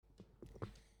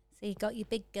So you got your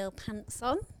big girl pants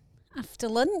on after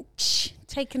lunch,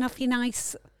 taking off your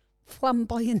nice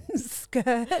flamboyant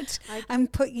skirt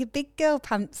and put your big girl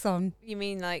pants on. You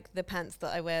mean like the pants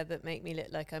that I wear that make me look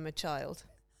like I'm a child?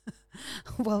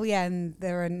 Well, yeah, and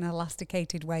they're an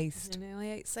elasticated waist. I know I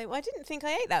ate so. I didn't think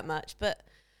I ate that much, but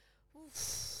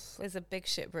there's a big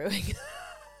shit brewing.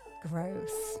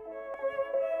 Gross.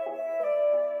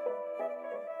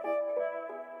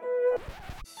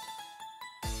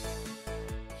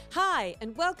 Hi,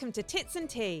 and welcome to Tits and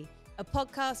Tea, a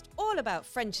podcast all about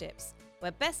friendships,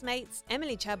 where best mates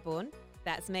Emily Chadbourne,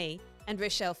 that's me, and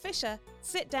Rochelle Fisher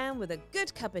sit down with a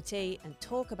good cup of tea and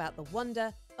talk about the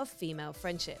wonder of female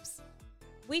friendships.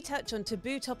 We touch on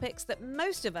taboo topics that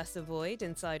most of us avoid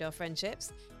inside our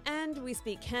friendships, and we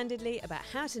speak candidly about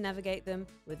how to navigate them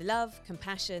with love,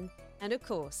 compassion, and of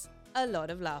course, a lot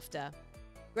of laughter.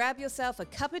 Grab yourself a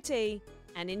cup of tea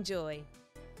and enjoy.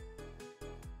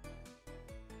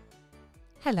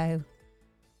 Hello.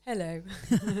 Hello.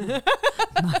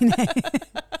 My name.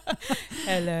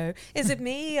 Hello. Is it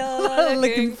me you're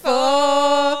Looking for?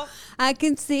 I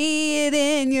can see it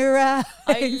in your eyes.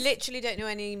 I literally don't know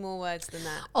any more words than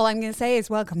that. All I'm going to say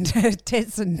is welcome to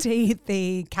Tits and Tea,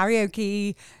 the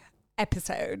karaoke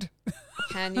episode.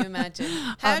 Can you imagine?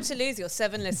 How to lose your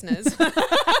 7 listeners.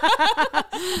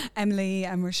 Emily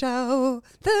and Rochelle,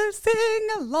 the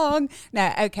sing-along.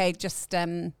 No, okay, just...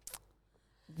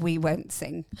 we won't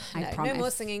sing, I promise. No more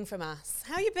singing from us.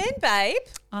 How you been, babe?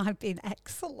 I've been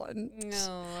excellent.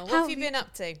 No. What have you been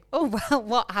up to? Oh, well,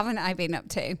 what haven't I been up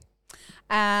to?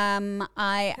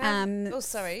 Oh,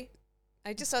 sorry.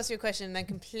 I just asked you a question and then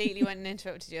completely went and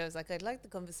interrupted you. I was like, I'd like the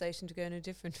conversation to go in a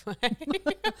different way.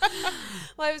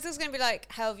 Well, I was just going to be like,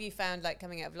 how have you found like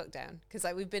coming out of lockdown? Because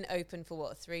like we've been open for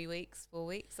what, 3 weeks, 4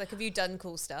 weeks? Like, have you done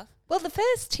cool stuff? Well, the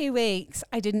first 2 weeks,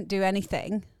 I didn't do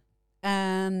anything.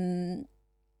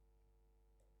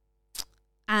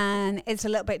 And it's a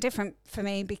little bit different for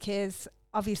me because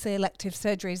obviously elective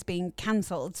surgery is being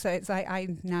cancelled. So it's like I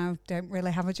now don't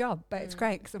really have a job, but it's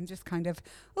great because I'm just kind of,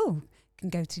 can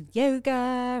go to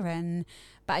yoga.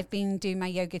 But I've been doing my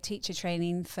yoga teacher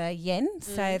training for Yin.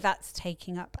 So that's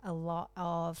taking up a lot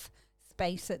of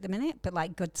space at the minute, but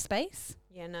like good space.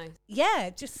 Yeah, nice. Yeah,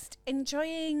 just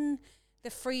enjoying the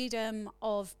freedom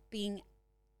of being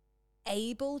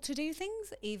able to do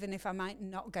things even if I might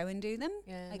not go and do them,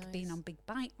 like being on big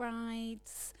bike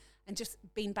rides and just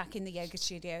being back in the yoga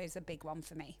studio is a big one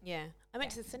for me. I went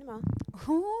to the cinema.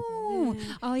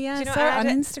 Oh yeah, Do you know I saw it what on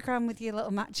Instagram with your little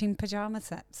matching pajama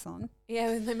sets on.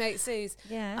 With my mate Suze.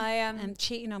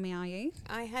 Cheating on me, are you?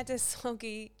 I had a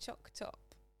soggy choc top.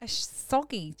 A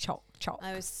soggy choc.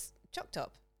 I was choc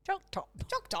top,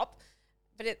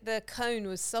 but the cone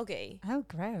was soggy. Oh,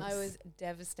 gross. I was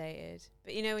devastated.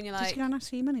 But you know when you're like, did you go and ask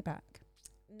for your money back?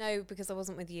 No, because I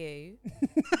wasn't with you.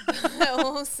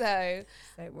 Also, so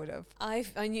it would have. I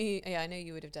knew. Yeah, I know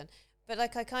you would have done. But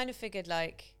like, I kind of figured,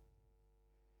 like,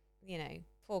 you know,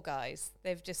 poor guys.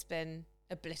 They've just been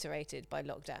obliterated by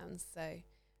lockdowns. So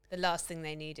the last thing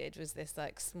they needed was this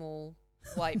like small,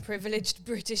 white, privileged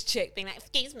British chick being like,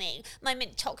 "Excuse me, my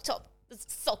mint choc top was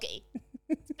soggy.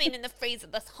 It's been in the freezer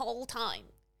this whole time."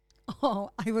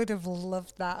 Oh, I would have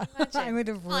loved that. Imagine. I would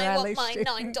have I want relished my it.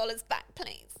 $9 back,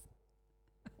 please.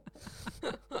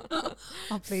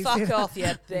 Oh, please Fuck do that. off, you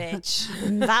bitch.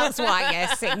 That's why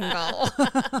you're single.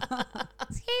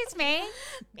 Excuse me.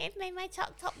 Give me my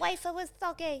top wafer was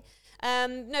soggy.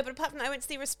 No, but apart from that, I went to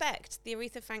see Respect, the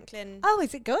Aretha Franklin. Oh,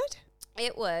 is it good?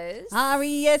 It was.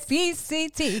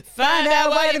 R-E-S-P-C-T. Find out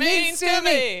what it means to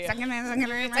me.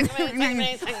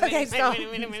 Okay, stop.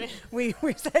 We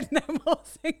said no more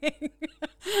singing.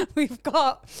 We've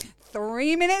got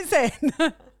 3 minutes in.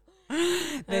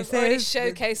 We've already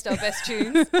showcased our best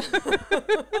tunes.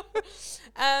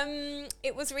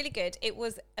 It was really good. It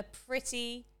was a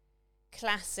pretty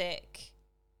classic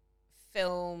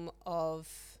film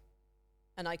of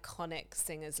an iconic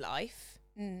singer's life.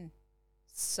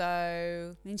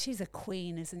 So, I mean, she's a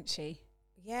queen, isn't she?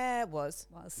 Yeah, it was.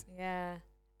 Was. Yeah.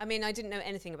 I mean, I didn't know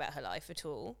anything about her life at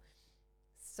all.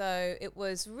 So it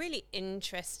was really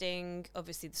interesting.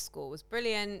 Obviously, the score was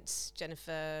brilliant.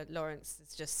 Jennifer Lawrence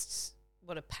is just,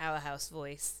 what a powerhouse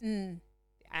voice. The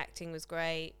acting was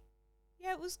great.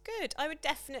 Yeah, it was good. I would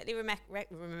definitely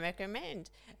recommend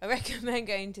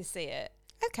going to see it.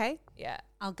 Okay. Yeah.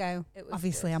 I'll go, It was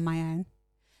obviously, good. on my own.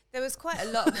 There was quite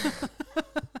a lot.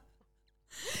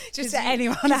 Just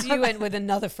anyone out Because you went with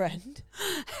another friend.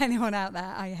 Anyone out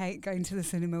there, I hate going to the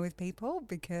cinema with people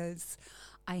because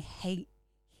I hate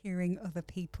hearing other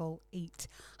people eat.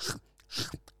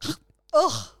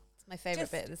 Ugh. It's My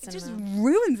favourite bit of the It just cinema.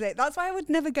 ruins it. That's why I would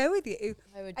never go with you.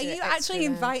 I would do You it actually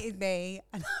extra invited me,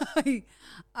 and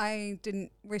I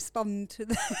didn't respond to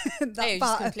that No, you just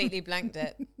part. completely blanked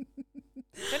it.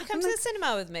 Gonna come to the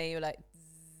cinema with me? You're like,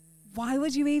 Why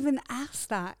would you even ask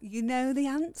that? You know the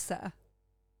answer.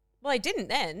 well, I didn't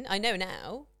then. I know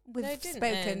now. We've No, I didn't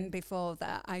spoken then. before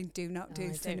that I do not No, do I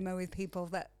don't. cinema with people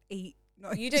that eat.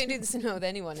 You don't do the cinema with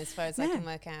anyone, as far as I No. can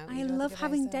work out. I You'd rather love go by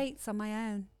having yourself. dates on my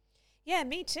own. Yeah,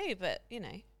 me too. But you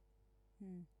know,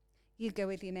 You go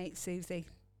with your mate Susie.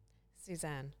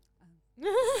 Suzanne.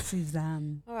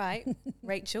 Suzanne. All right,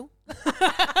 Rachel.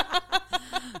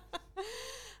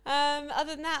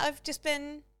 Other than that, I've just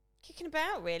been kicking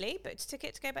about really. Booked a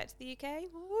ticket to go back to the UK.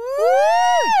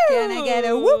 Gonna get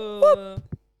a whoop whoop. Went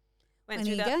When are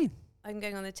through you that. going? I'm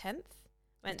going on the 10th.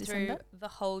 Went through December? the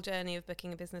whole journey of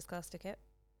booking a business class ticket.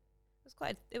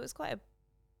 It was quite a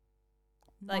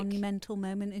like- Monumental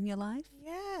moment in your life.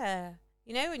 yeah.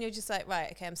 You know, when you're just like,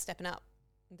 right, okay, I'm stepping up.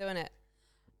 I'm doing it.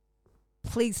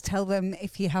 Please tell them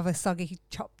if you have a soggy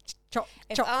chop.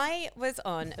 If I was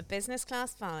on a business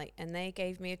class flight and they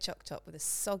gave me a choc top with a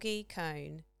soggy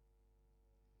cone,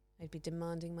 I'd be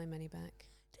demanding my money back.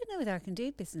 I don't know whether I can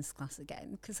do business class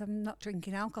again because I'm not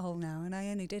drinking alcohol now, and I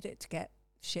only did it to get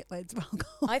shitloads of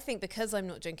alcohol. I think because I'm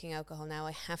not drinking alcohol now,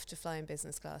 I have to fly in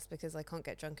business class because I can't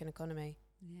get drunk in economy.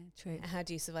 Yeah, true. How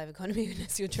do you survive economy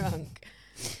unless you're drunk?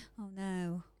 Oh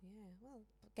no. Yeah, well,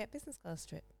 get business class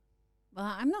trip. Well,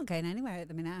 I'm not going anywhere at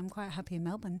the minute. I'm quite happy in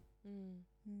Melbourne.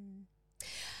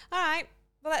 All right.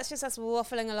 Well, that's just us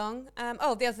waffling along. The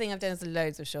other thing I've done is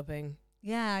loads of shopping.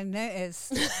 Yeah, I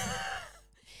noticed.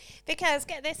 Because,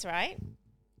 get this right.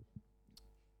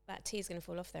 That tea's going to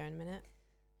fall off there in a minute.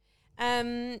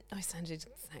 I sounded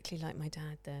exactly like my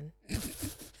dad then.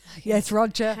 Yes,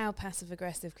 Roger. How passive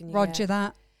aggressive can you Roger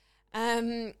get?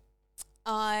 that.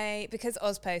 Because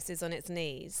Ozpost is on its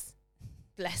knees.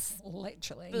 Bless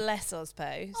Literally.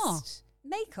 Ozpost. Oh.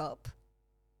 Makeup.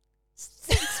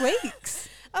 6 weeks.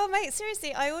 Oh, mate,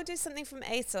 seriously, I ordered something from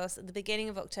ASOS at the beginning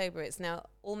of October. It's now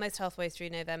almost halfway through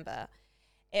November.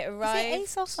 It arrived...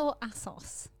 Is it ASOS or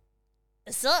ASOS?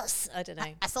 ASOS? I don't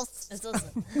know. ASOS.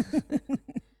 ASOS.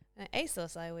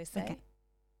 ASOS, I always say. Okay.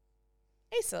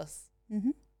 ASOS.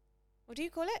 Mm-hmm. What do you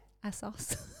call it?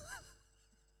 ASOS.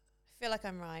 I feel like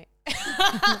I'm right.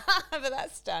 But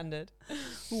that's standard.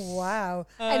 Wow.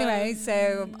 Anyway,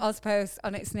 so Ozpost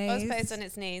on its knees. Ozpost on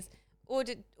its knees.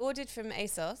 Ordered from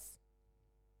ASOS.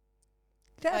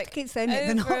 Don't have to keep saying it.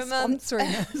 They're not over a month.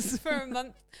 sponsoring us. For a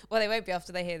month. Well, they won't be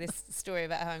after they hear this story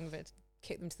about how I'm going to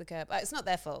kick them to the curb. It's not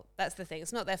their fault. That's the thing.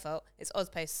 It's not their fault. It's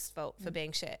Ozpost's fault for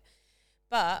being shit.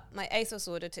 But my ASOS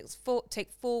order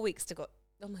took 4 weeks to go.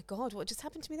 Oh my God, what just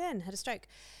happened to me then? Had a stroke.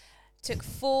 Took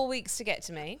 4 weeks to get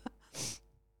to me.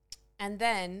 And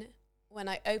then when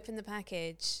I opened the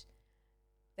package,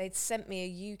 they'd sent me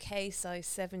a UK size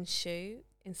 7 shoe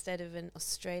instead of an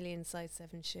Australian size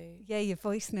 7 shoe. Yeah, you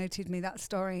voice noted me that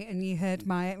story and you heard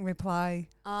my reply.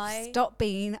 I Stop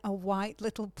being a white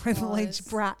little privileged was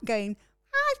brat going,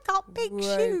 I've got big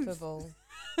shoes. ropeable.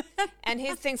 And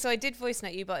here's the thing, so I did voice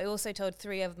note you, but I also told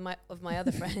 3 of my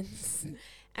other friends.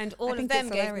 And all of think them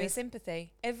it's gave me hilarious.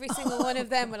 sympathy. Every single one of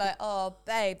them were like, oh,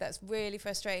 babe, that's really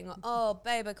frustrating. Or, oh,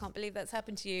 babe, I can't believe that's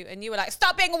happened to you. And you were like,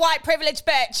 stop being a white privileged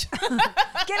bitch.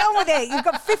 Get on with it. You've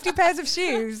got 50 pairs of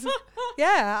shoes.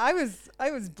 Yeah, I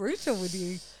was brutal with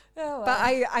you. Oh, But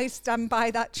I stand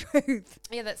by that truth.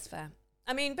 yeah, that's fair.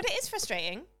 I mean, but it is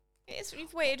frustrating.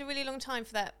 You've waited a really long time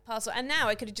for that parcel. And now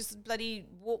I could have just bloody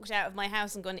walked out of my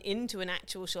house and gone into an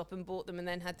actual shop and bought them and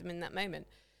then had them in that moment.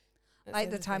 That's Like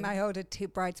the other time thing. I ordered 2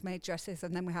 bridesmaid dresses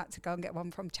and then we had to go and get one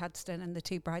from Chadstone and the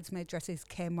 2 bridesmaid dresses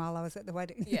came while I was at the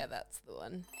wedding. Yeah, that's the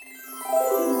one.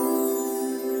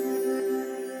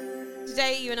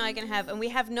 Today, you and I are going to have, and we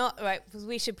have not, right, because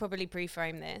we should probably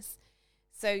pre-frame this.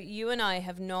 So you and I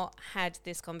have not had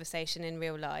this conversation in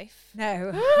real life.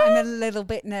 No, I'm a little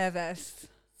bit nervous.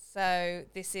 So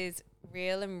this is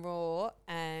real and raw.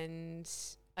 And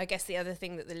I guess the other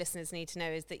thing that the listeners need to know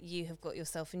is that you have got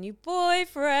yourself a new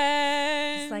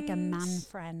boyfriend. He's like a man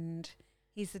friend.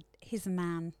 He's a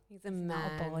man. He's a Not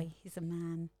man. a boy. He's a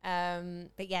man.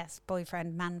 But yes,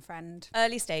 boyfriend, man friend.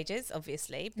 Early stages,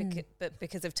 obviously, but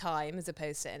because of time as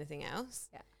opposed to anything else.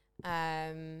 Yeah.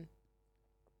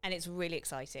 And it's really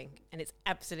exciting and it's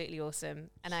absolutely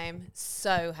awesome. And I am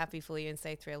so happy for you and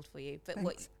so thrilled for you. But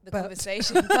Thanks.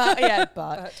 Conversation,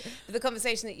 but the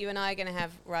conversation that you and I are going to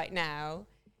have right now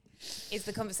is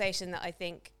the conversation that I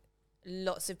think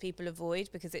lots of people avoid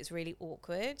because it's really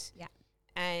awkward. Yeah.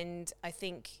 And I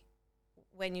think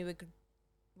when you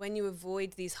when you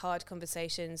avoid these hard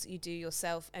conversations, you do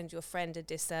yourself and your friend a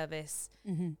disservice,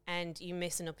 and you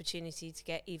miss an opportunity to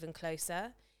get even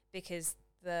closer, because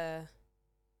the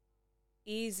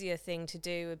easier thing to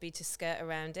do would be to skirt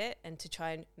around it and to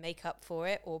try and make up for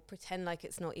it or pretend like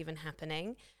it's not even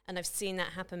happening. And I've seen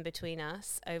that happen between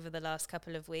us over the last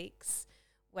couple of weeks,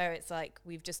 where it's like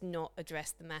we've just not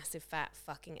addressed the massive fat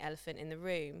fucking elephant in the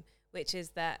room, which is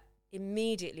that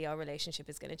immediately our relationship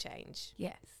is going to change.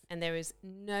 Yes. And there is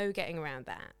no getting around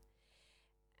that.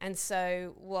 And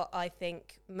so what I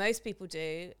think most people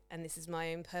do, and this is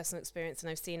my own personal experience, and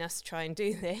I've seen us try and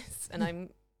do this, and I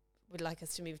would like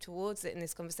us to move towards it in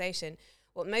this conversation,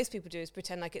 what most people do is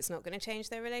pretend like it's not going to change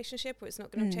their relationship or it's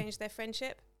not going to change their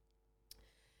friendship.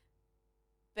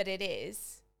 But it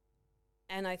is.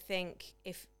 And I think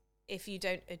if you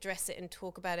don't address it and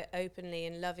talk about it openly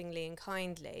and lovingly and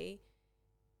kindly,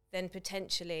 then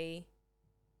potentially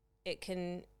it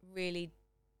can really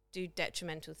do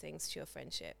detrimental things to your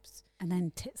friendships. And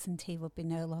then Tits and Tea will be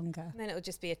no longer. And then it'll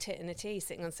just be a tit and a tea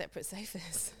sitting on separate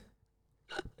sofas.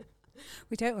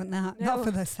 We don't want that. No. Not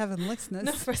for the 7 listeners.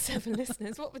 Not for 7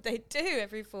 listeners. What would they do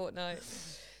every fortnight?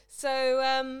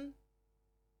 So,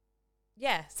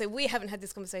 yeah. So we haven't had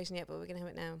this conversation yet, but we're going to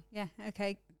have it now. Yeah,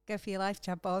 okay. Go for your life,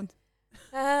 Chad Bond.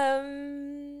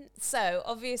 So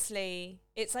obviously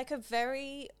it's like a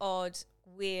very odd,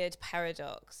 weird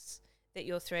paradox that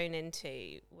you're thrown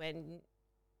into when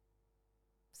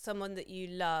someone that you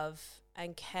love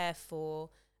and care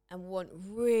for and want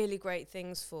really great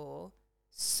things for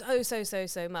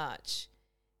so much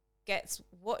gets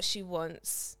what she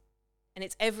wants, and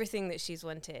it's everything that she's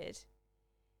wanted.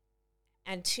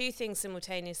 And 2 things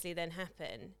simultaneously then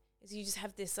happen is you just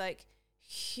have this like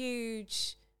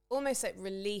huge, almost like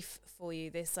relief for you,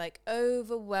 this like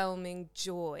overwhelming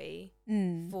joy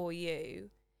for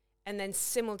you, and then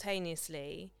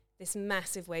simultaneously this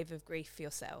massive wave of grief for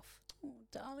yourself. Oh,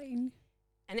 darling.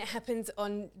 And it happens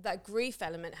on, that grief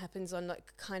element happens on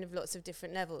like kind of lots of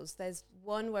different levels. There's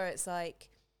one where it's like,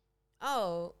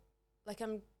 oh, like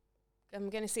I'm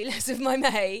going to see less of my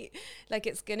mate. Like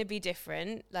it's going to be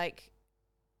different. Like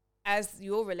as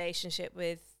your relationship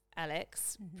with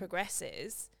Alex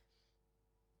progresses,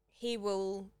 he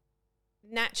will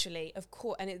naturally, of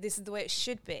course, and this is the way it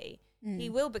should be, he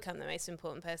will become the most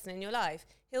important person in your life.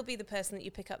 He'll be the person that you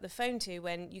pick up the phone to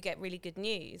when you get really good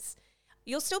news.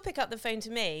 You'll still pick up the phone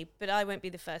to me, but I won't be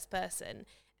the first person.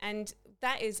 And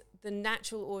that is the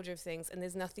natural order of things, and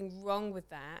there's nothing wrong with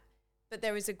that. But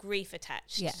there is a grief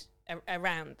attached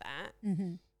around that.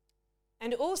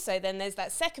 And also then there's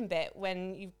that second bit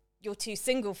when you're 2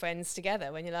 single friends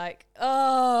together, when you're like,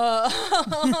 oh,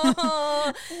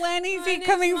 when is he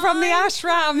coming from the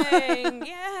ashram?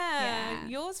 Yeah.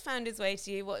 Yours found his way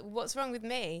to you. What's wrong with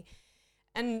me?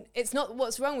 And it's not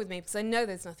what's wrong with me, because I know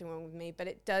there's nothing wrong with me, but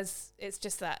it's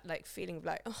just that like feeling of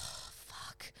like, oh,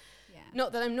 fuck. Yeah.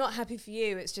 Not that I'm not happy for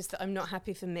you, it's just that I'm not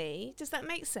happy for me. Does that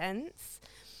make sense?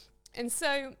 And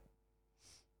so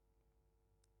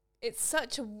it's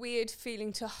such a weird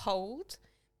feeling to hold,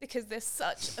 because there's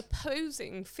such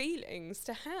opposing feelings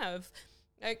to have.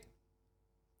 Like,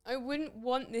 I wouldn't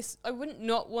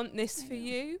not want this for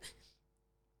you.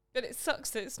 But it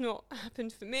sucks that it's not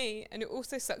happened for me. And it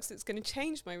also sucks that it's going to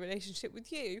change my relationship with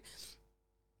you.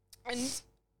 And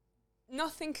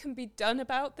nothing can be done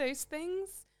about those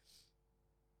things.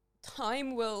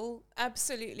 Time will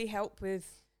absolutely help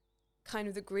with kind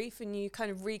of the grief, and you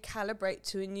kind of recalibrate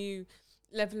to a new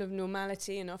level of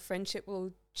normality, and our friendship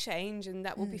will change, and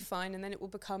that will be fine. And then it will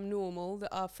become normal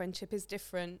that our friendship is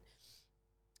different.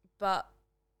 But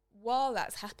while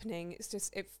that's happening, it's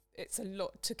just, it's a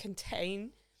lot to contain.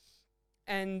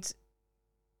 And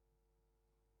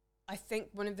I think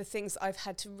one of the things I've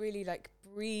had to really like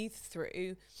breathe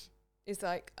through is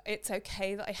like, it's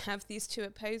okay that I have these 2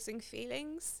 opposing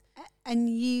feelings. And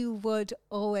you would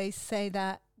always say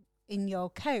that in your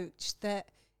coach, that,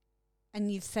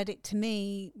 and you've said it to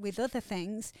me with other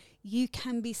things, you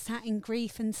can be sat in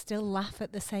grief and still laugh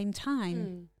at the same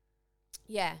time.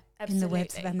 Yeah, absolutely. In the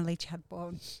words of Emily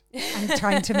Chadbourne. I'm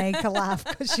trying to make her laugh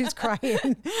because she's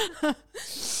crying.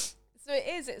 So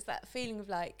it's that feeling of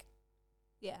like,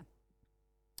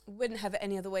 wouldn't have it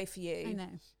any other way for you. I know.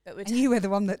 But and you were the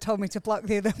one that told me to block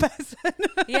the other person.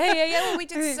 Yeah. Well, we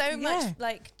did so much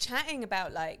like chatting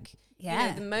about like, you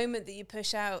know, the moment that you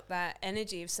push out that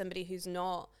energy of somebody who's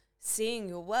not seeing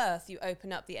your worth, you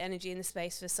open up the energy and the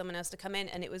space for someone else to come in.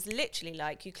 And it was literally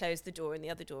like you closed the door and the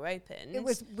other door opened.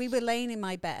 We were laying in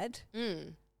my bed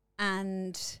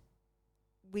and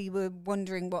we were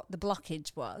wondering what the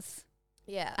blockage was.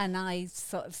 Yeah. And I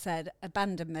sort of said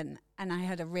abandonment, and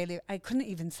I couldn't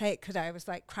even say it because I was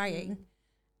like crying.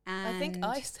 And I think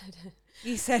I said it.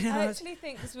 you said I actually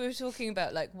think, because we were talking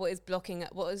about like what is blocking,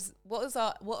 what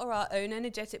are our own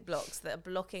energetic blocks that are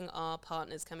blocking our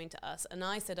partners coming to us. And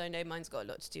I said, I know mine's got a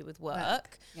lot to do with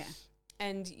work. Yeah.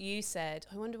 And you said,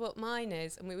 I wonder what mine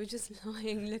is. And we were just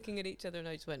lying, looking at each other, and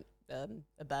I just went,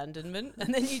 abandonment.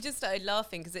 And then you just started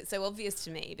laughing because it's so obvious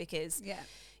to me, because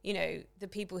you know, the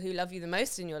people who love you the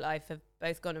most in your life have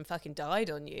both gone and fucking died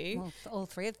on you. Well, all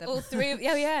three of them. All three of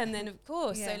yeah. And then of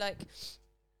course, Yeah. so like,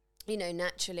 you know,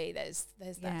 naturally there's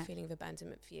that feeling of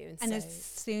abandonment for you. And so, as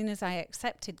soon as I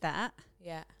accepted that,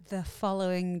 yeah, the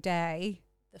following day,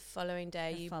 the following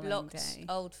day you blocked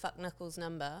old fuck Knuckles'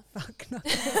 number. fuck no.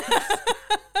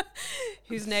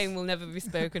 Whose name will never be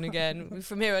spoken again.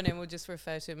 From here on in, we'll just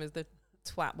refer to him as the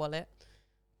twat wallet.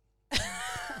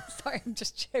 Sorry, I'm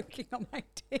just choking on my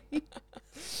tea.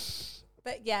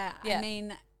 But yeah, I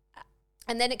mean,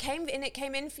 and then it came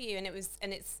in for you,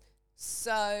 and it's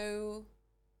so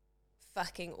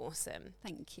fucking awesome.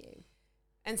 Thank you.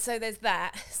 And so there's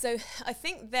that. So I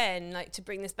think then, like, to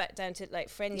bring this back down to like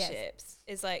friendships,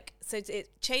 is like, so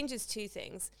it changes two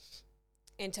things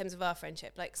in terms of our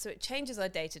friendship. Like, so it changes our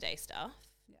day-to-day stuff,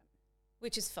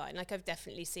 which is fine. Like, I've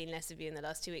definitely seen less of you in the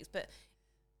last 2 weeks, but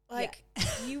like,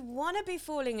 you want to be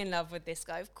falling in love with this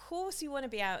guy. Of course you want to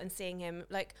be out and seeing him.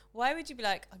 Like, why would you be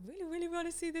like, I really, really want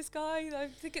to see this guy. I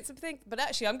think it's a thing. But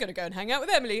actually, I'm going to go and hang out with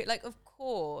Emily. Like, of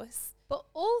course. But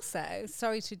also,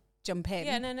 sorry to jump in.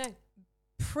 Yeah, no.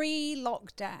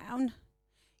 Pre-lockdown,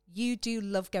 you do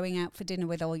love going out for dinner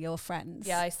with all your friends.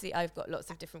 Yeah, I see. I've got lots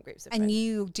of different groups of and friends.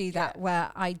 you do that where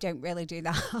I don't really do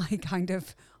that. I kind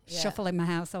of shuffle in my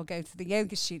house or go to the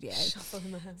yoga studio. Shuffle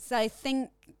in my house. So I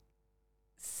think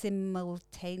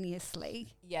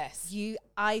simultaneously,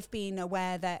 I've been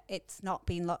aware that it's not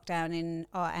been locked down in,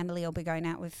 or Emily will be going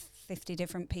out with 50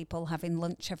 different people having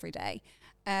lunch every day.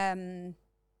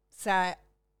 So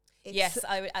yes,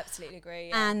 I would absolutely agree.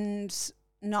 Yeah. And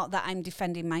not that I'm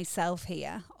defending myself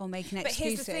here or making excuses. But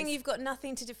here's the thing, you've got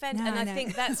nothing to defend. No, and I no.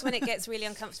 think that's when it gets really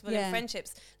uncomfortable in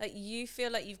friendships. Like, you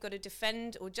feel like you've got to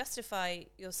defend or justify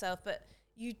yourself, but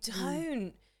you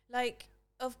don't. Like,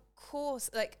 of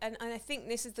course, like, and I think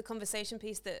this is the conversation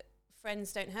piece that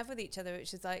friends don't have with each other,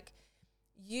 which is like,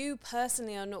 you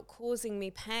personally are not causing me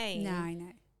pain. No, I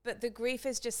know. But the grief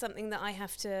is just something that I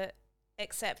have to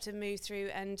accept and move through,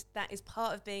 and that is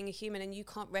part of being a human, and you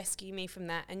can't rescue me from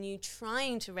that, and you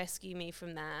trying to rescue me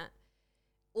from that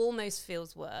almost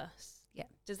feels worse. Yeah.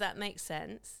 Does that make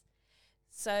sense?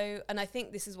 So, and I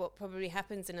think this is what probably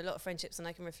happens in a lot of friendships, and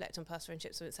I can reflect on past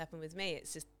friendships when it's happened with me.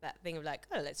 It's just that thing of like,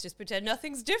 oh, let's just pretend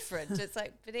nothing's different. It's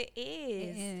like, but it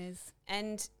is. It is.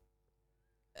 And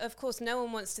of course, no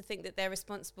one wants to think that they're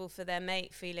responsible for their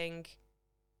mate feeling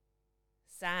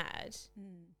sad,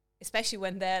 especially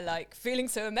when they're like feeling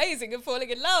so amazing and falling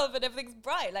in love and everything's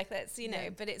bright. Like, that's, you know,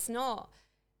 but it's not,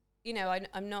 you know, I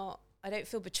don't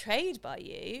feel betrayed by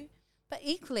you. But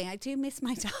equally, I do miss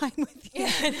my time with you.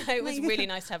 Yeah, no, it was really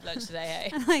nice to have lunch today,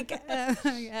 eh? Like,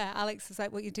 Alex was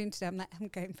like, what are you doing today? I'm like, I'm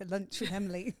going for lunch with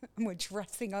Emily and we're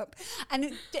dressing up.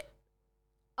 And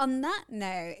on that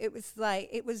note, it was like,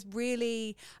 I was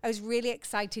really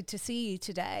excited to see you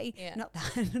today. Yeah. Not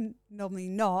that normally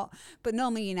not, but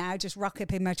normally, you know, I just rock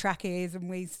up in my trackies and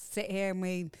we sit here and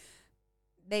we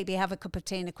maybe have a cup of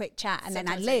tea and a quick chat, and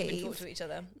Sometimes then I don't even leave. talk to each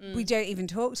other. We don't even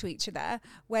talk to each other.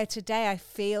 Where today I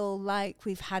feel like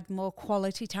we've had more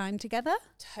quality time together.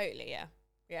 Totally, yeah.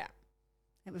 Yeah.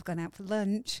 Like, we've gone out for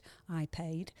lunch. I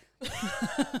paid.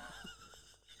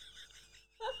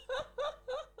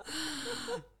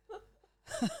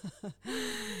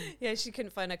 Yeah, she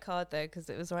couldn't find her card though because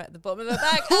it was right at the bottom of her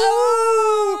bag.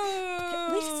 Oh!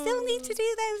 We still need to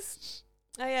do those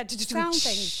Oh yeah, sound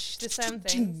things. The sound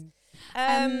things.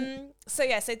 So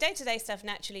yeah, so day-to-day stuff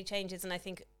naturally changes, and I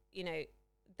think, you know,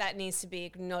 that needs to be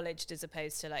acknowledged as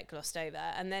opposed to like glossed over.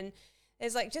 And then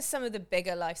there's like just some of the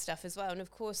bigger life stuff as well. And of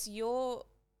course, your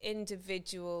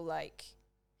individual like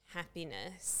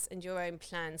happiness and your own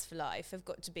plans for life have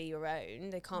got to be your own.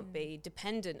 They can't be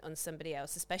dependent on somebody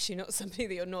else, especially not somebody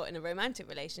that you're not in a romantic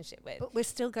relationship with. But we're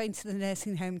still going to the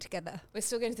nursing home together. We're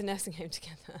still going to the nursing home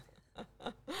together.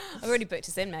 I've already booked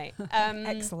us in, mate.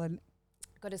 Excellent.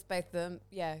 Got us both the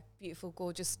beautiful,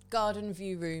 gorgeous garden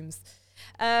view rooms.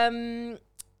 But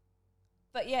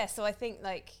yeah, so I think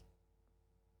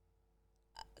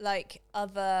like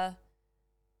other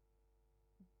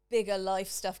bigger life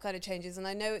stuff kind of changes, and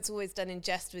I know it's always done in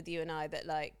jest with you and I that,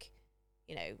 like,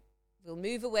 you know, we'll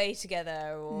move away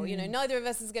together, or you know, neither of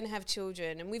us is going to have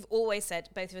children, and we've always said,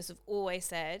 both of us have always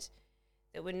said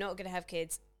that we're not going to have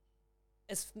kids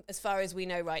as far as we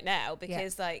know right now,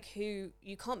 because like you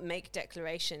can't make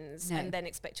declarations and then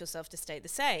expect yourself to stay the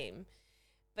same.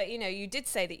 But, you know, you did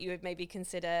say that you would maybe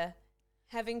consider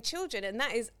having children, and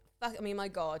that is, I mean, my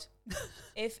God,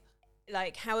 if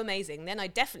like, how amazing. Then I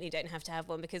definitely don't have to have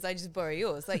one because I just borrow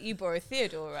yours. Like, you borrow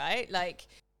Theodore, right? Like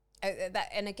that.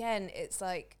 And again, it's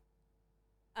like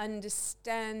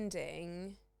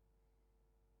understanding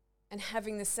and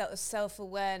having the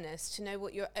self-awareness to know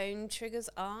what your own triggers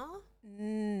are.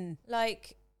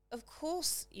 Like, of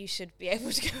course you should be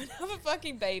able to go and have a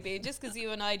fucking baby. Just because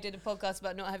you and I did a podcast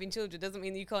about not having children doesn't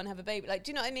mean that you can't have a baby. Like,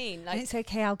 do you know what I mean? Like, and it's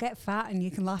okay, I'll get fat and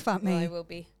you can laugh at me. Well, I will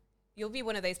be. You'll be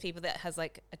one of those people that has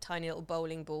like a tiny little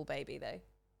bowling ball baby though.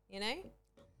 You know?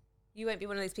 You won't be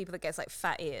one of those people that gets like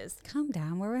fat ears. Calm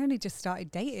down, we're only just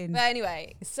started dating. But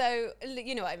anyway, so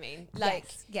you know what I mean? Like,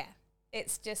 yes.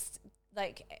 It's just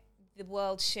like the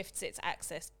world shifts its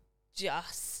axis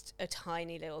just a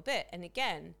tiny little bit. And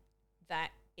again,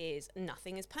 that is,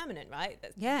 nothing is permanent, right?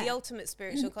 That's the ultimate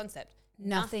spiritual concept.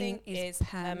 Nothing is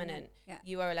permanent. Yeah.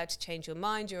 You are allowed to change your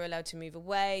mind. You're allowed to move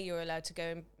away. You're allowed to go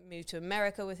and move to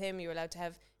America with him. You're allowed to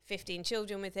have 15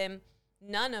 children with him.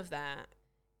 None of that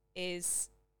is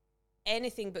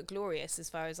anything but glorious as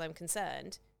far as I'm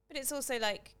concerned. But it's also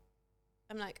like,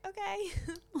 I'm like, okay.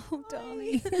 Oh,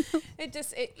 darling.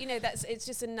 It's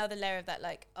just another layer of that,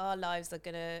 like, our lives are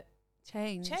going to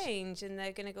change and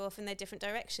they're going to go off in their different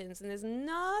directions. And there's nothing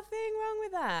wrong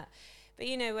with that. But,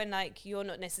 you know, when, like, you're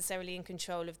not necessarily in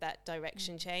control of that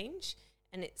direction change,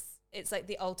 and it's like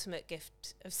the ultimate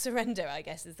gift of surrender, I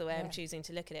guess, is the way I'm choosing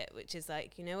to look at it, which is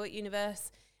like, you know what, universe,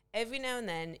 every now and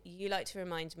then you like to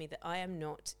remind me that I am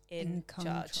not in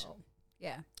charge.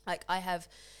 Yeah. Like, I have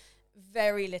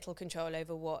very little control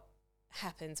over what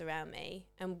happens around me.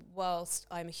 And whilst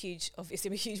I'm a huge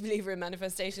believer in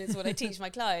manifestation, it's what I teach my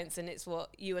clients, and it's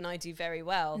what you and I do very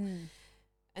well.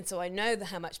 And so I know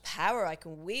how much power I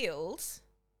can wield,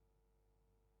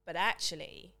 but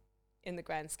actually, in the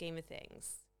grand scheme of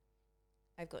things,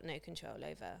 I've got no control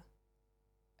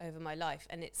over my life.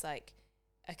 And it's like,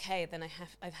 okay, then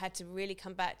I've had to really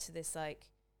come back to this, like,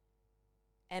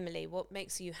 Emily, what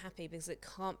makes you happy? Because it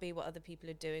can't be what other people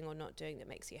are doing or not doing that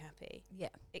makes you happy. Yeah.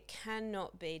 It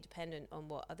cannot be dependent on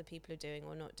what other people are doing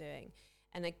or not doing.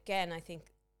 And again, I think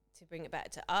to bring it back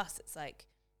to us, it's like,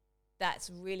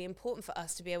 that's really important for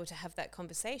us to be able to have that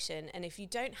conversation. And if you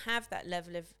don't have that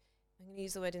level of, I'm going to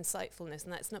use the word insightfulness,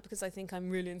 and that's not because I think I'm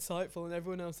really insightful and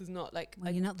everyone else is not. Like,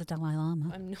 well, you're not the Dalai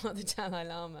Lama. I'm not the Dalai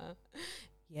Lama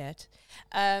yet.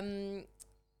 But,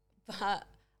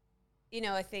 you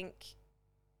know, I think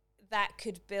that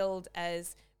could build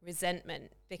as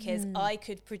resentment, because I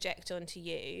could project onto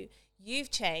you, you've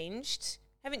changed,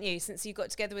 haven't you, since you got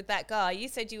together with that guy? You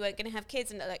said you weren't going to have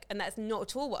kids, and that's not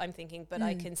at all what I'm thinking, but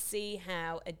I can see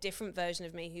how a different version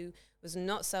of me who was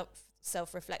not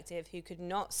self-reflective, who could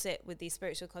not sit with these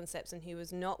spiritual concepts, and who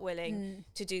was not willing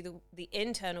to do the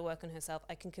internal work on herself,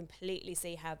 I can completely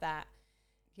see how that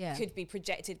could be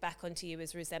projected back onto you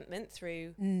as resentment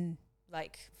through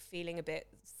like feeling a bit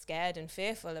scared and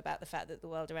fearful about the fact that the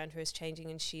world around her is changing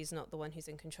and she's not the one who's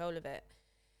in control of it.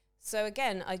 So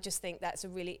again, I just think that's a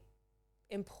really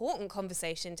important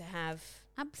conversation to have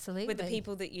with the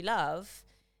people that you love,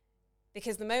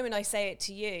 because the moment I say it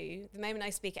to you, the moment I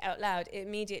speak it out loud, it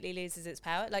immediately loses its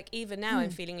power. Like, even now I'm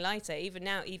feeling lighter. Even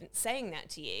now, even saying that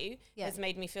to you has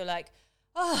made me feel like,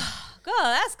 oh God,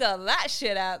 that's got that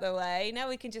shit out the way. Now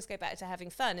we can just go back to having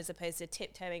fun, as opposed to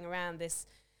tiptoeing around this,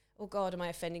 oh God, am I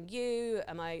offending you?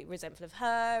 Am I resentful of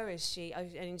her? I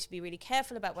need to be really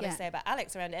careful about what I say about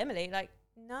Alex around Emily. Like,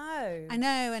 no. I know,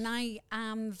 and I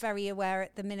am very aware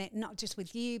at the minute, not just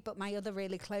with you, but my other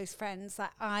really close friends,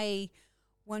 that I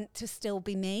want to still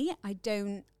be me. I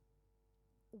don't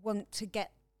want to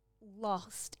get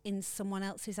lost in someone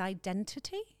else's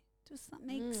identity. Does that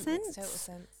make sense? Makes total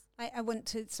sense. I want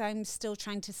to, so I'm still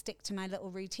trying to stick to my little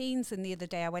routines. And the other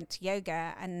day I went to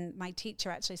yoga, and my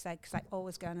teacher actually said, because I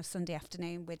always go on a Sunday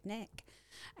afternoon with Nick.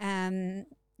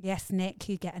 Yes, Nick,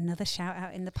 you get another shout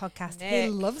out in the podcast. Nick. He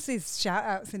loves his shout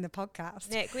outs in the podcast.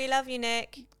 Nick, we love you,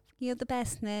 Nick. You're the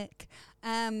best, Nick.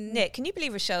 Nick, can you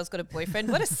believe Rochelle's got a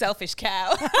boyfriend? What a selfish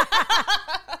cow.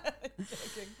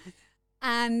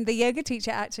 And the yoga teacher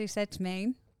actually said to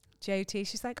me, Jyoti,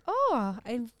 she's like, oh,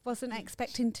 I wasn't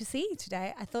expecting to see you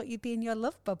today. I thought you'd be in your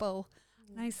love bubble.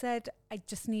 And I said, I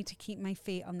just need to keep my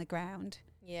feet on the ground.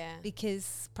 Yeah.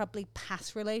 Because probably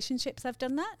past relationships I've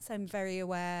done that. So I'm very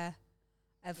aware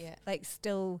of like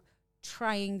still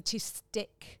trying to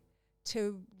stick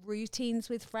to routines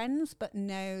with friends, but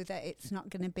know that it's not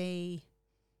going to be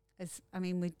as, I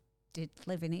mean, we did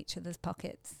live in each other's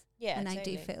pockets Yeah, and I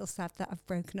totally. do feel sad that I've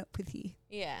broken up with you.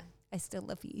 Yeah. I still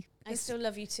love you. I still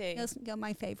love you too. You're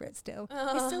my favourite still.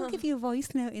 I still give you a voice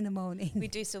note in the morning. We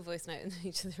do still voice note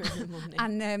each other in the morning.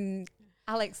 And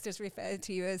Alex does refer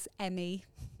to you as Emmy.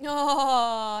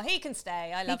 Oh, he can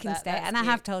stay. I love that. He can stay. That's and cute.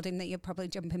 I have told him that you'll probably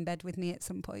jump in bed with me at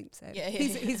some point. So Yeah,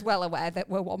 he's well aware that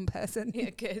we're one person. Yeah,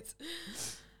 good.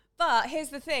 But here's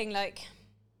the thing, like,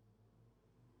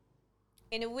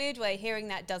 in a weird way, hearing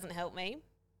that doesn't help me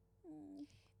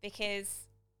because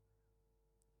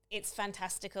it's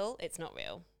fantastical. It's not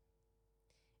real.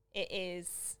 It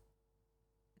is,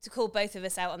 to call both of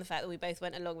us out on the fact that we both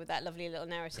went along with that lovely little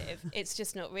narrative, it's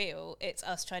just not real. It's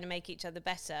us trying to make each other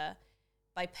better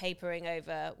by papering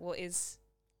over what is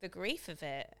the grief of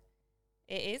it.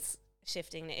 It is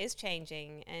shifting, it is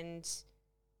changing, and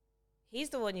he's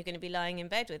the one you're going to be lying in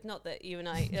bed with. Not that you and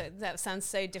I, that sounds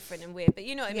so different and weird, but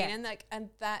you know what I mean? And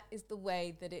that is the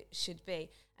way that it should be.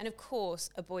 And of course,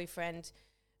 a boyfriend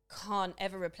can't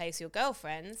ever replace your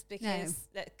girlfriends because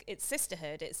it's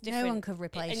sisterhood. It's different. No one could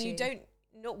replace you. And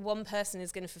not one person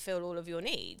is going to fulfill all of your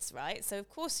needs, right? So of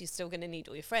course you're still going to need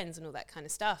all your friends and all that kind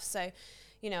of stuff. So,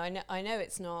 you know, I know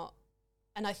it's not,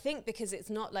 and I think because it's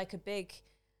not like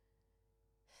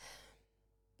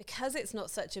because it's not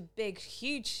such a big,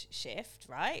 huge shift,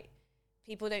 right?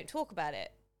 People don't talk about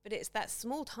it, but it's that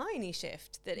small, tiny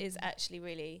shift that is actually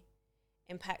really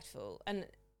impactful. And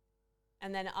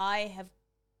then I have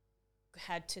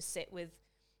had to sit with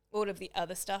all of the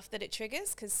other stuff that it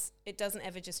triggers, because it doesn't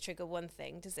ever just trigger one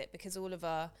thing, does it? Because all of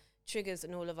our triggers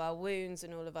and all of our wounds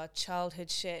and all of our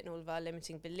childhood shit and all of our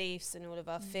limiting beliefs and all of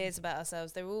our fears about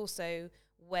ourselves, they're all so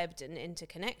webbed and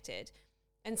interconnected.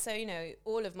 And so, you know,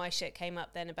 all of my shit came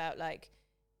up then about like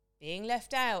being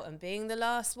left out and being the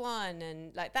last one.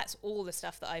 And like, that's all the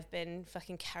stuff that I've been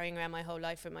fucking carrying around my whole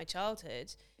life from my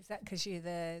childhood. Is that because you're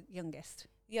the youngest?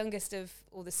 Youngest of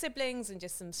all the siblings, and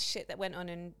just some shit that went on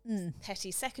in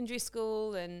petty secondary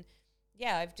school. And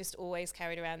yeah, I've just always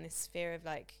carried around this fear of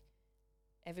like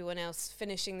everyone else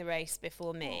finishing the race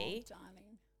before me. Oh, darling.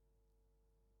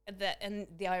 And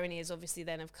the irony is obviously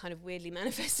then I've kind of weirdly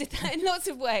manifested that in lots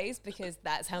of ways, because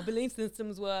that's how belief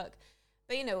systems work.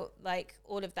 But you know, like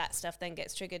all of that stuff then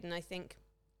gets triggered. And I think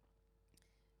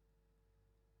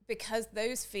because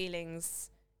those feelings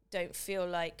don't feel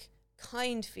like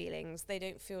kind feelings, they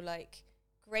don't feel like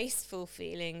graceful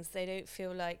feelings, they don't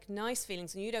feel like nice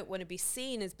feelings, and you don't want to be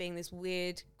seen as being this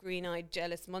weird green-eyed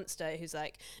jealous monster who's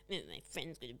like, my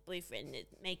friend's got a boyfriend,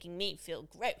 it's making me feel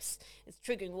gross, it's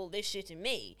triggering all this shit in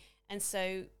me. And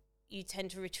so you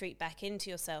tend to retreat back into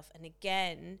yourself, and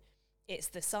again it's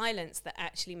the silence that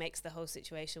actually makes the whole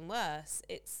situation worse.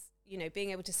 It's, you know,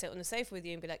 being able to sit on the sofa with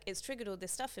you and be like, it's triggered all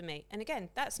this stuff in me. And again,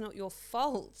 that's not your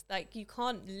fault. Like, you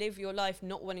can't live your life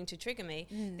not wanting to trigger me.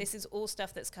 This is all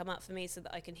stuff that's come up for me so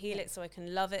that I can heal it, so I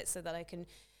can love it, so that I can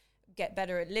get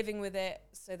better at living with it,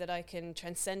 so that I can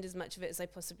transcend as much of it as I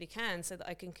possibly can, so that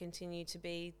I can continue to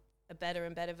be a better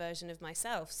and better version of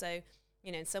myself. So,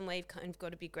 you know, in some way you've kind of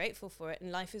got to be grateful for it.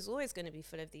 And life is always going to be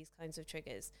full of these kinds of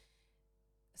triggers.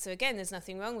 So again, there's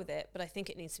nothing wrong with it, but I think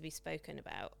it needs to be spoken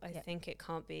about. I think it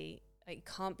can't be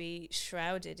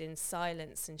shrouded in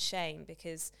silence and shame,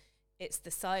 because it's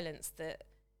the silence that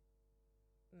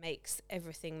makes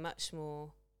everything much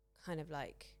more kind of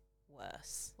like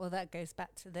worse. Well, that goes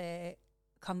back to the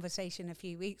conversation a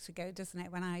few weeks ago, doesn't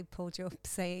it? When I pulled you up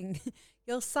saying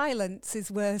your silence is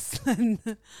worse than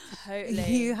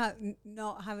you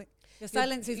not having. Your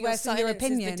silence is worse than your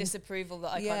opinion. Is the disapproval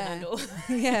that I can't handle.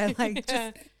 Yeah,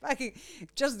 like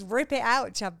just rip it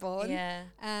out, Chadbourne.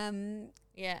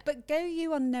 Yeah. But go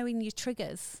you on knowing your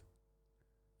triggers.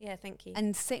 Yeah, thank you.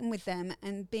 And sitting with them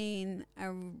and being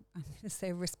I'm going to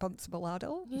say responsible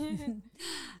adult.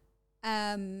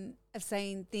 Of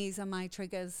saying these are my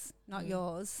triggers, not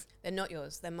yours. They're not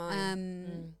yours, they're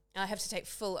mine. I have to take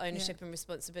full ownership and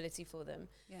responsibility for them.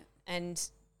 Yeah. And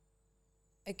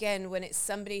again, when it's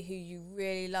somebody who you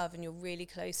really love and you're really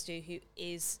close to, who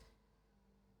is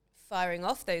firing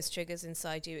off those triggers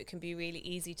inside you, it can be really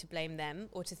easy to blame them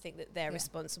or to think that they're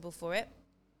responsible for it.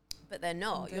 But they're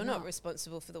not. You're not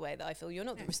responsible for the way that I feel. You're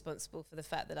not responsible for the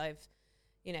fact that I've,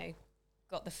 you know,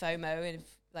 got the FOMO, and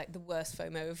like the worst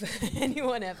FOMO of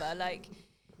anyone ever. Like,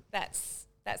 that's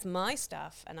my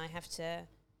stuff, and I have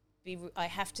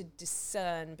to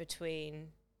discern between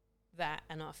that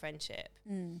and our friendship.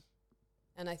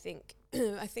 And I think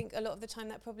a lot of the time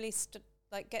that probably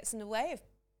gets in the way of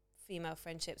female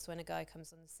friendships when a guy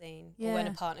comes on the scene, or when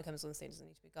a partner comes on the scene. It doesn't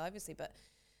need to be a guy, obviously, but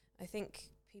I think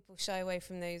people shy away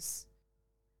from those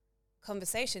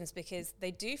conversations because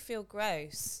they do feel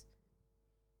gross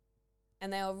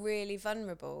and they are really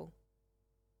vulnerable.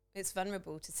 It's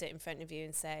vulnerable to sit in front of you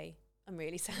and say, I'm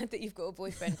really sad that you've got a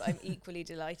boyfriend, but I'm equally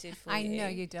delighted for you. I know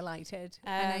you're delighted.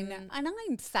 And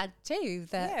I'm sad too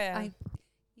that I,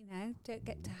 don't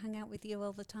get to hang out with you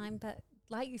all the time. But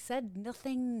like you said,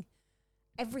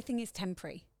 everything is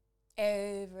temporary.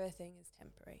 Everything is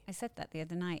temporary. I said that the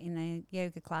other night in a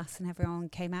yoga class, and everyone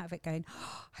came out of it going,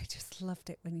 oh, I just loved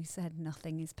it when you said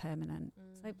nothing is permanent.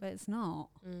 It's like, but it's not.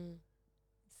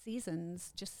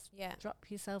 Seasons, just drop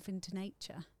yourself into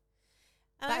nature.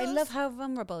 But I love how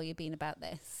vulnerable you've been about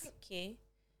this. Thank you.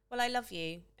 Well, I love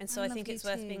you. And so I think it's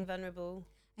worth being vulnerable.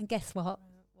 And guess what?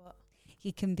 What?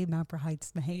 You can be my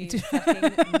bridesmaid. You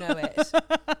fucking know it.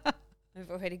 I've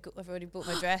already bought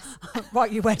my dress.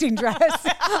 What, your wedding dress?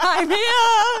 I'm here.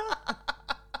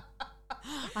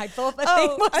 I thought the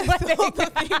theme was weddings. Thought the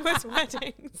theme was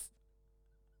weddings.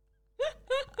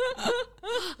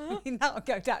 I mean, that'll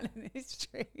go down in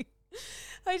history.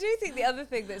 I do think the other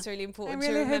thing that's really important to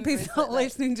remember hope he's is not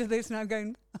listening to this now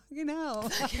going, we're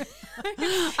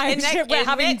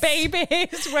having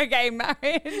babies, we're getting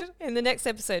married. In the next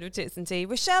episode of Tits and Tea,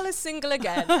 Rochelle is single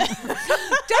again. Don't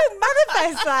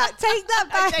manifest that. Take that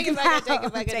back. Take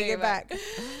it back.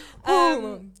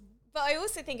 But I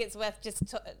also think it's worth just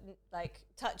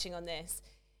touching on this.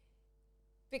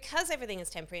 Because everything is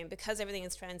temporary and because everything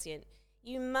is transient,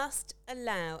 you must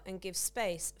allow and give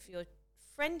space for your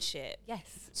friendship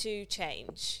to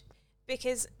change.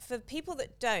 Because for people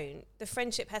that don't, the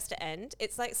friendship has to end.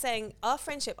 It's like saying our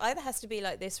friendship either has to be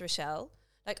like this, Rochelle,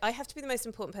 like I have to be the most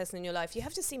important person in your life. You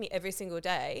have to see me every single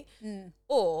day,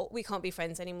 or we can't be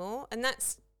friends anymore. And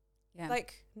that's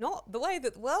like not the way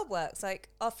that the world works. Like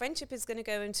our friendship is going to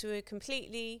go into a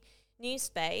completely new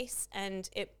space, and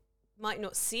it might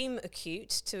not seem acute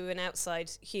to an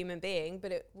outside human being,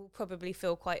 but it will probably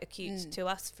feel quite acute to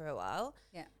us for a while.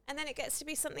 Yeah. And then it gets to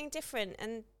be something different.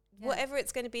 And whatever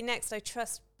it's going to be next, I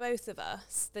trust both of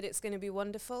us that it's going to be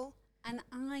wonderful. And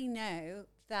I know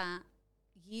that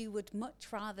you would much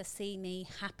rather see me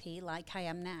happy like I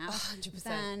am now 100%.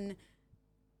 Than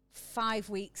 5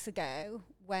 weeks ago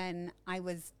when I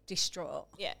was distraught.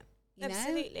 Yeah,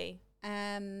 absolutely.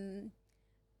 And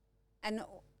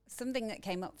something that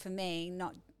came up for me,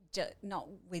 not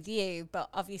with you, but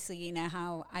obviously you know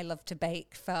how I love to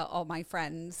bake for all my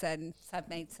friends, and so I've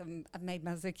made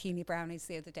my zucchini brownies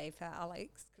the other day for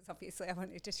Alex because obviously I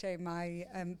wanted to show my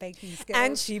baking skills.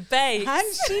 And she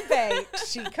bakes.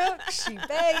 She cooks. She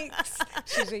bakes.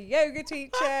 She's a yoga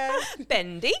teacher.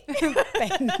 Bendy.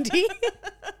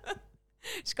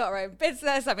 She's got her own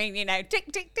business. I mean,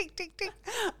 tick, tick, tick, tick, tick.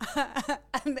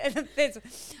 And then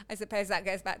I suppose that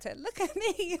goes back to, look at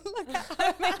me. Look at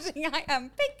how amazing I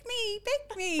am. Pick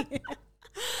me.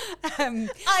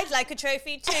 I'd like a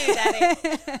trophy too, Daddy.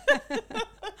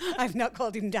 I've not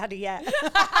called him Daddy yet.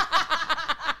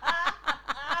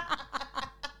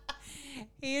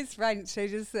 He is French, so he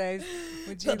just says,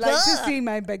 would you like to see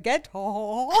my baguette?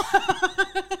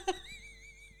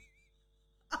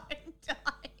 I'm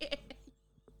dying.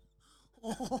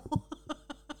 Oh God,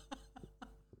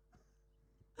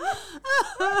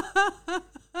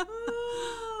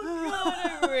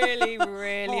 I really,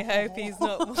 really hope he's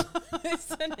not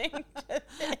listening to this.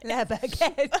 La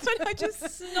baguette. I just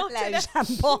snotted La out.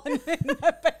 jambon in the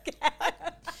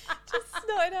baguette. Just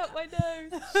snotted out my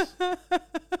nose.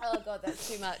 Oh God, that's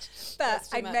too much. But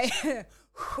I made...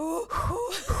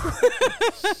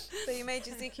 So you made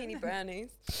your zucchini brownies.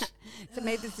 So I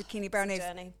made the zucchini brownies.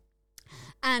 Journey.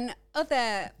 And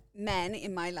other men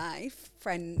in my life,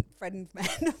 friend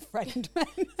men.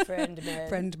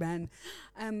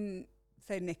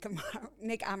 So Nick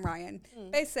and Ryan,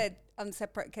 they said on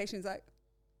separate occasions, like,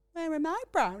 where are my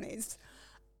brownies?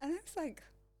 And I was like,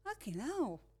 fucking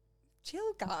hell,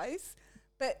 chill, guys.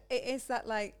 But it is that,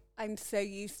 like, I'm so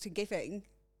used to giving.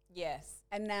 Yes.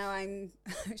 And now I'm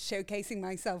showcasing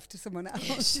myself to someone else.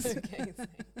 Showcasing.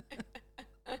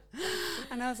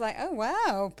 And I was like, oh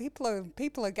wow, people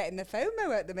are getting the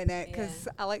FOMO at the minute because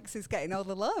Alex is getting all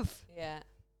the love. Yeah.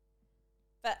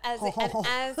 But as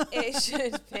it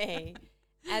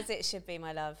should be,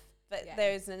 my love. But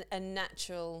there's a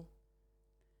natural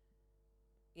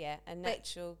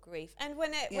grief. And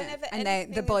whenever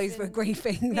and the boys were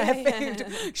grieving their food.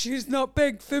 She's not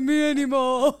big for me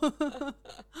anymore.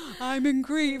 I'm in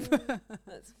grief.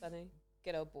 That's funny.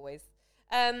 Good old boys.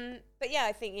 But yeah,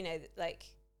 I think, like,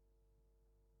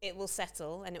 it will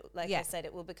settle, and I said,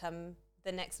 it will become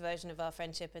the next version of our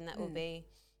friendship, and that will be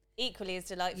equally as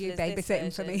delightful you as this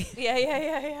babysitting for me.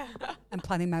 Yeah. I'm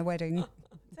planning my wedding.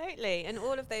 Totally, and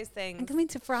all of those things. And coming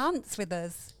to France with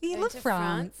us. You love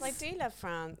France. I do love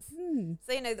France.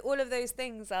 So, all of those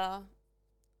things are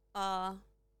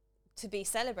to be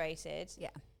celebrated.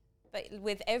 Yeah. But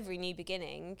with every new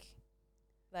beginning,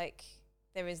 like,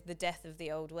 there is the death of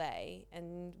the old way,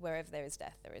 and wherever there is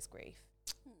death, there is grief.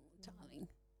 Oh, darling.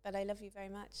 But I love you very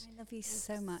much. I love you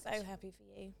so much. So happy for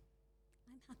you.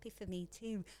 I'm happy for me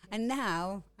too. And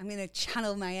now I'm going to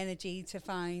channel my energy to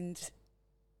find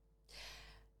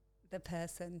the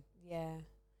person. Yeah.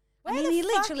 I Where mean, the you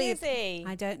fuck literally- is he?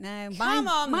 I don't know. Come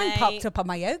on, mine mate. popped up on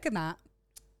my yoga mat.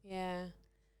 Yeah.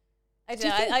 I Do you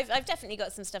don't know. think- I've definitely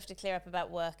got some stuff to clear up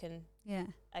about work, and Yeah.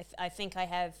 I think I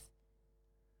have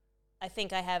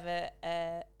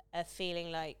a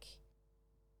feeling like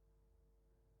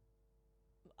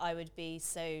I would be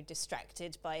so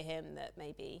distracted by him that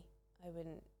maybe I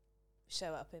wouldn't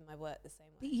show up in my work the same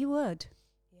But way. you would.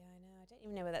 Yeah, I know. I don't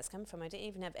even know where that's come from. I don't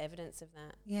even have evidence of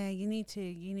that. Yeah, you need to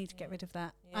get Yeah. rid of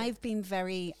that. Yeah.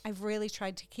 I've really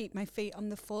tried to keep my feet on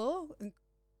the floor and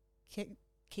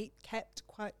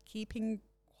keeping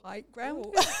quite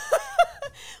grounded.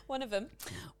 One of them.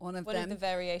 One of One of them. the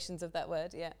variations of that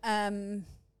word, yeah.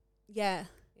 Yeah.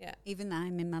 Yeah. Even though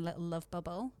I'm in my little love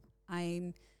bubble,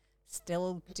 I'm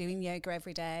still doing yoga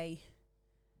every day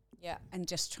Yeah. and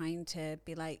just trying to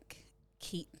be like,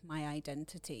 keep my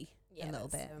identity Yeah, a little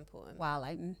that's bit so important. while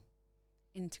I'm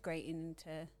integrating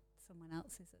into someone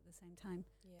else's at the same time.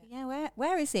 Yeah. But yeah,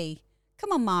 where is he?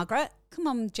 Come on, Margaret. Come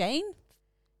on, Jane.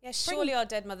 Yeah, surely our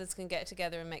dead mothers can get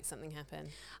together and make something happen.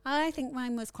 I think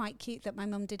mine was quite cute that my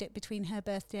mum did it between her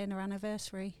birthday and her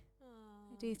anniversary.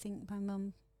 I do think my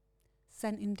mum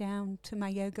sent him down to my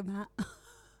yoga mat.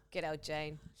 Good old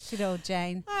Jane. Good old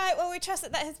Jane. All right, well, we trust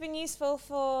that has been useful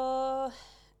for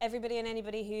everybody and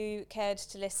anybody who cared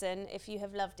to listen. If you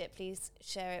have loved it, please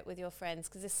share it with your friends,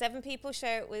 because if 7 people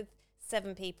share it with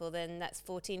 7 people, then that's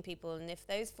 14 people. And if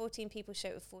those 14 people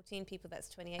share it with 14 people, that's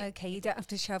 28. Okay, you don't have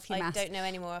to show off your I mask. don't know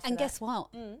anymore after And that. guess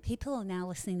what? Mm. People are now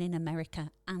listening in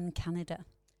America and Canada.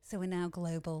 So we're now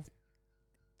global.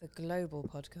 The Global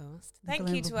Podcast. The Thank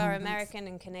you Global to our Podcast. American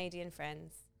and Canadian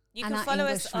friends. You And can our follow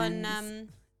English us on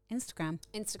friends. Instagram.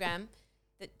 Instagram,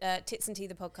 Tits and Tea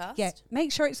the podcast. Yeah,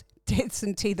 make sure it's Tits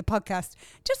and Tea the podcast.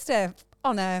 Just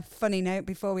on a funny note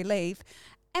before we leave,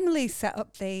 Emily set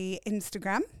up the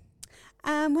Instagram.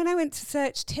 When I went to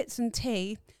search Tits and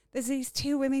Tea, there's these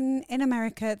 2 women in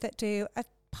America that do a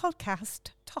podcast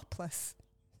topless.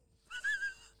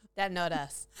 They're not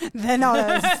us. They're not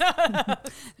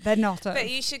us. They're not us. But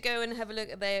you should go and have a look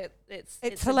at their. It's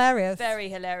It's a hilarious. very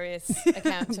hilarious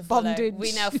account to follow. Bondage.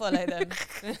 We now follow them.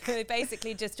 They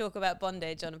basically just talk about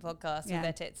bondage on a podcast Yeah. with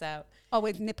their tits out. Oh,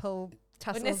 with nipple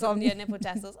tassels With on. nipple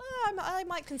tassels. Oh, I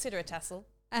might consider a tassel.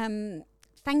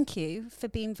 Thank you for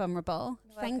being vulnerable.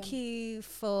 You're Thank welcome. you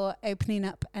for opening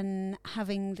up and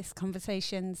having this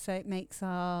conversation so it makes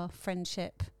our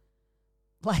friendship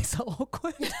less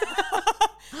awkward.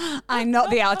 I'm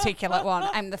not the articulate one.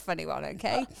 I'm the funny one,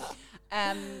 okay?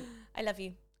 I love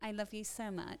you. I love you so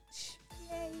much.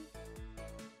 Yay.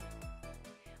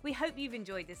 We hope you've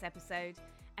enjoyed this episode.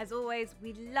 As always,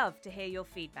 we'd love to hear your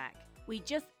feedback. We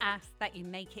just ask that you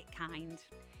make it kind.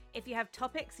 If you have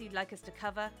topics you'd like us to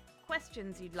cover,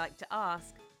 questions you'd like to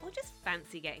ask, or just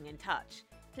fancy getting in touch,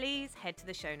 please head to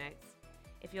the show notes.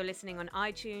 If you're listening on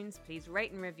iTunes, please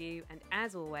rate and review, and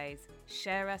as always,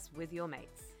 share us with your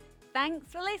mates.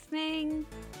 Thanks for listening.